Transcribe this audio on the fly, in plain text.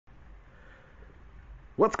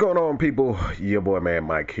What's going on, people? Your boy Mad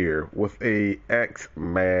Mike here with a X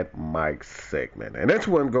Mad Mike segment, and this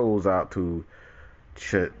one goes out to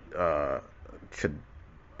Ch Ch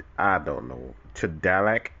I don't know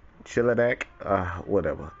Chillidak,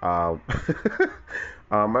 whatever.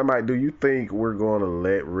 Mad Mike, do you think we're going to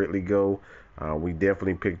let Ridley go? We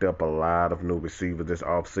definitely picked up a lot of new receivers this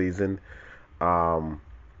offseason. Um,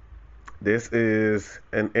 this is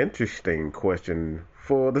an interesting question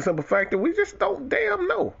for the simple fact that we just don't damn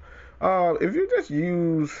know. If you just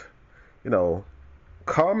use, you know,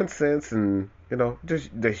 common sense and, just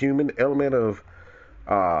the human element of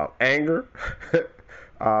anger,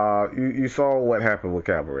 you saw what happened with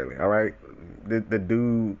Cavalry, all right? The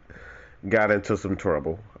dude got into some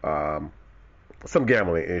trouble, some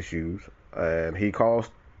gambling issues, and he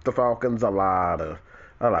cost the Falcons a lot of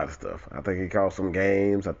stuff. I think he cost some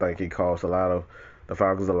games. I think he cost the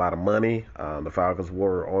Falcons a lot of money. The Falcons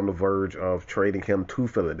were on the verge of trading him to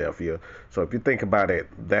Philadelphia. So if you think about it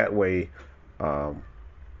that way, um,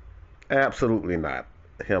 absolutely not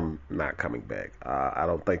him not coming back. I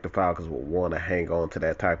don't think the Falcons would want to hang on to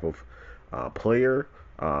that type of player.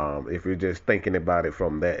 If you're just thinking about it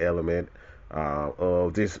from that element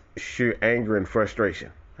of just sheer anger and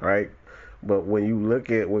frustration, right? But when you look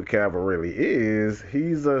at what Calvin really is,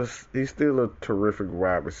 he's still a terrific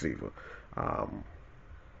wide receiver. Um,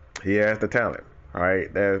 he has the talent. All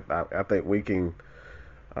right, I think we can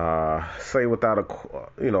say without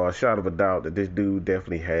a shot of a doubt that this dude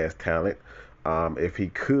definitely has talent. If he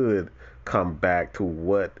could come back to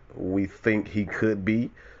what we think he could be,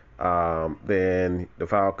 then the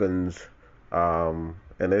Falcons, and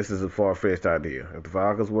this is a far-fetched idea, if the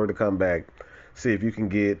Falcons were to come back, see if you can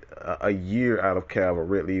get a year out of Calvin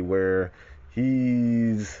Ridley where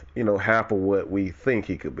he's, half of what we think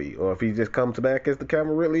he could be. Or if he just comes back as the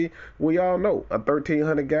Calvin Ridley we all know, a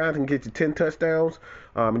 1,300 guy can get you 10 touchdowns.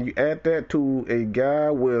 And you add that to a guy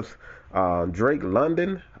with Drake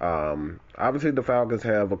London. Obviously, the Falcons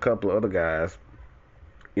have a couple of other guys,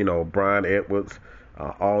 Brian Edwards,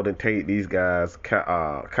 Alden Tate, these guys,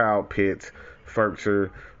 Kyle Pitts, Ferkser.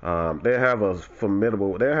 They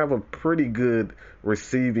have a pretty good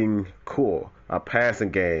receiving core, a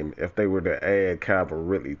passing game if they were to add Calvin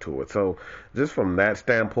Ridley to it. So just from that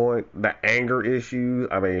standpoint, the anger issues,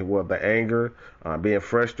 the anger, being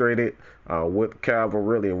frustrated with Calvin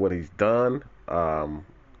Ridley and what he's done,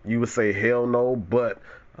 you would say hell no, but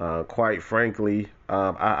quite frankly,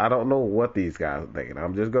 I don't know what these guys are thinking.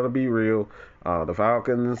 I'm just going to be real. The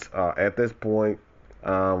Falcons, at this point,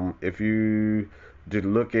 if you just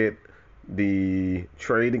look at the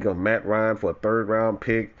trading of Matt Ryan for a third round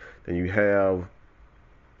pick, then you have,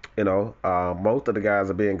 most of the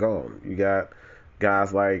guys are being gone. You got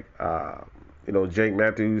guys like, Jake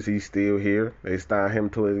Matthews, he's still here. They signed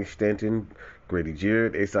him to an extension. Grady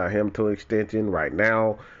Jarrett, they signed him to an extension right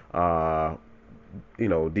now. Deion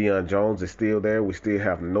Jones is still there. We still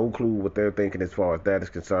have no clue what they're thinking as far as that is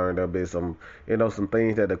concerned. There'll be some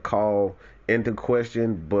things that are called into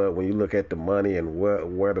question, but when you look at the money and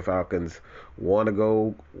where the Falcons want to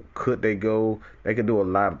go, could they go? They can do a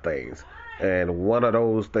lot of things, and one of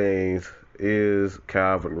those things is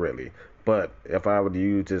Calvin Ridley. But if I were to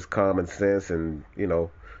use just common sense and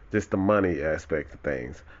just the money aspect of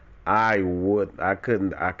things, I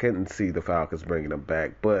couldn't see the Falcons bringing him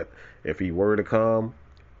back. But if he were to come,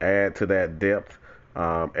 add to that depth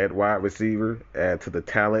at wide receiver, add to the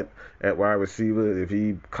talent at wide receiver. If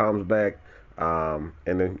he comes back, and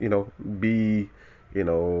then be you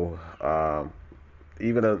know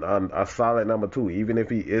even a solid number two, even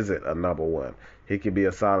if he isn't a number one, he could be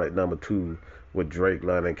a solid number two with Drake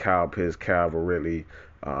London, Kyle Pitts, Calvin Ridley,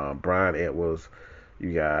 Brian Edwards.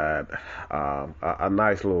 You got a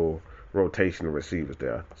nice little rotation of receivers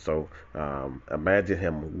there. So imagine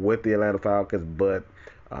him with the Atlanta Falcons. But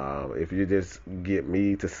if you just get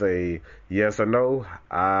me to say yes or no,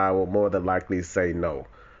 I will more than likely say no.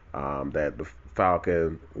 That the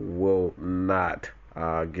Falcon will not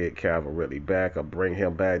get Calvin Ridley back or bring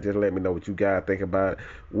him back. Just let me know what you guys think about it.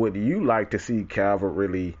 Would you like to see Calvin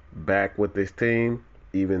Ridley back with this team,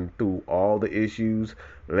 even through all the issues?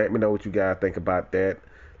 Let me know what you guys think about that.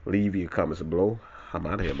 Leave your comments below. I'm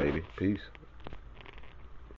out of here, baby. Peace.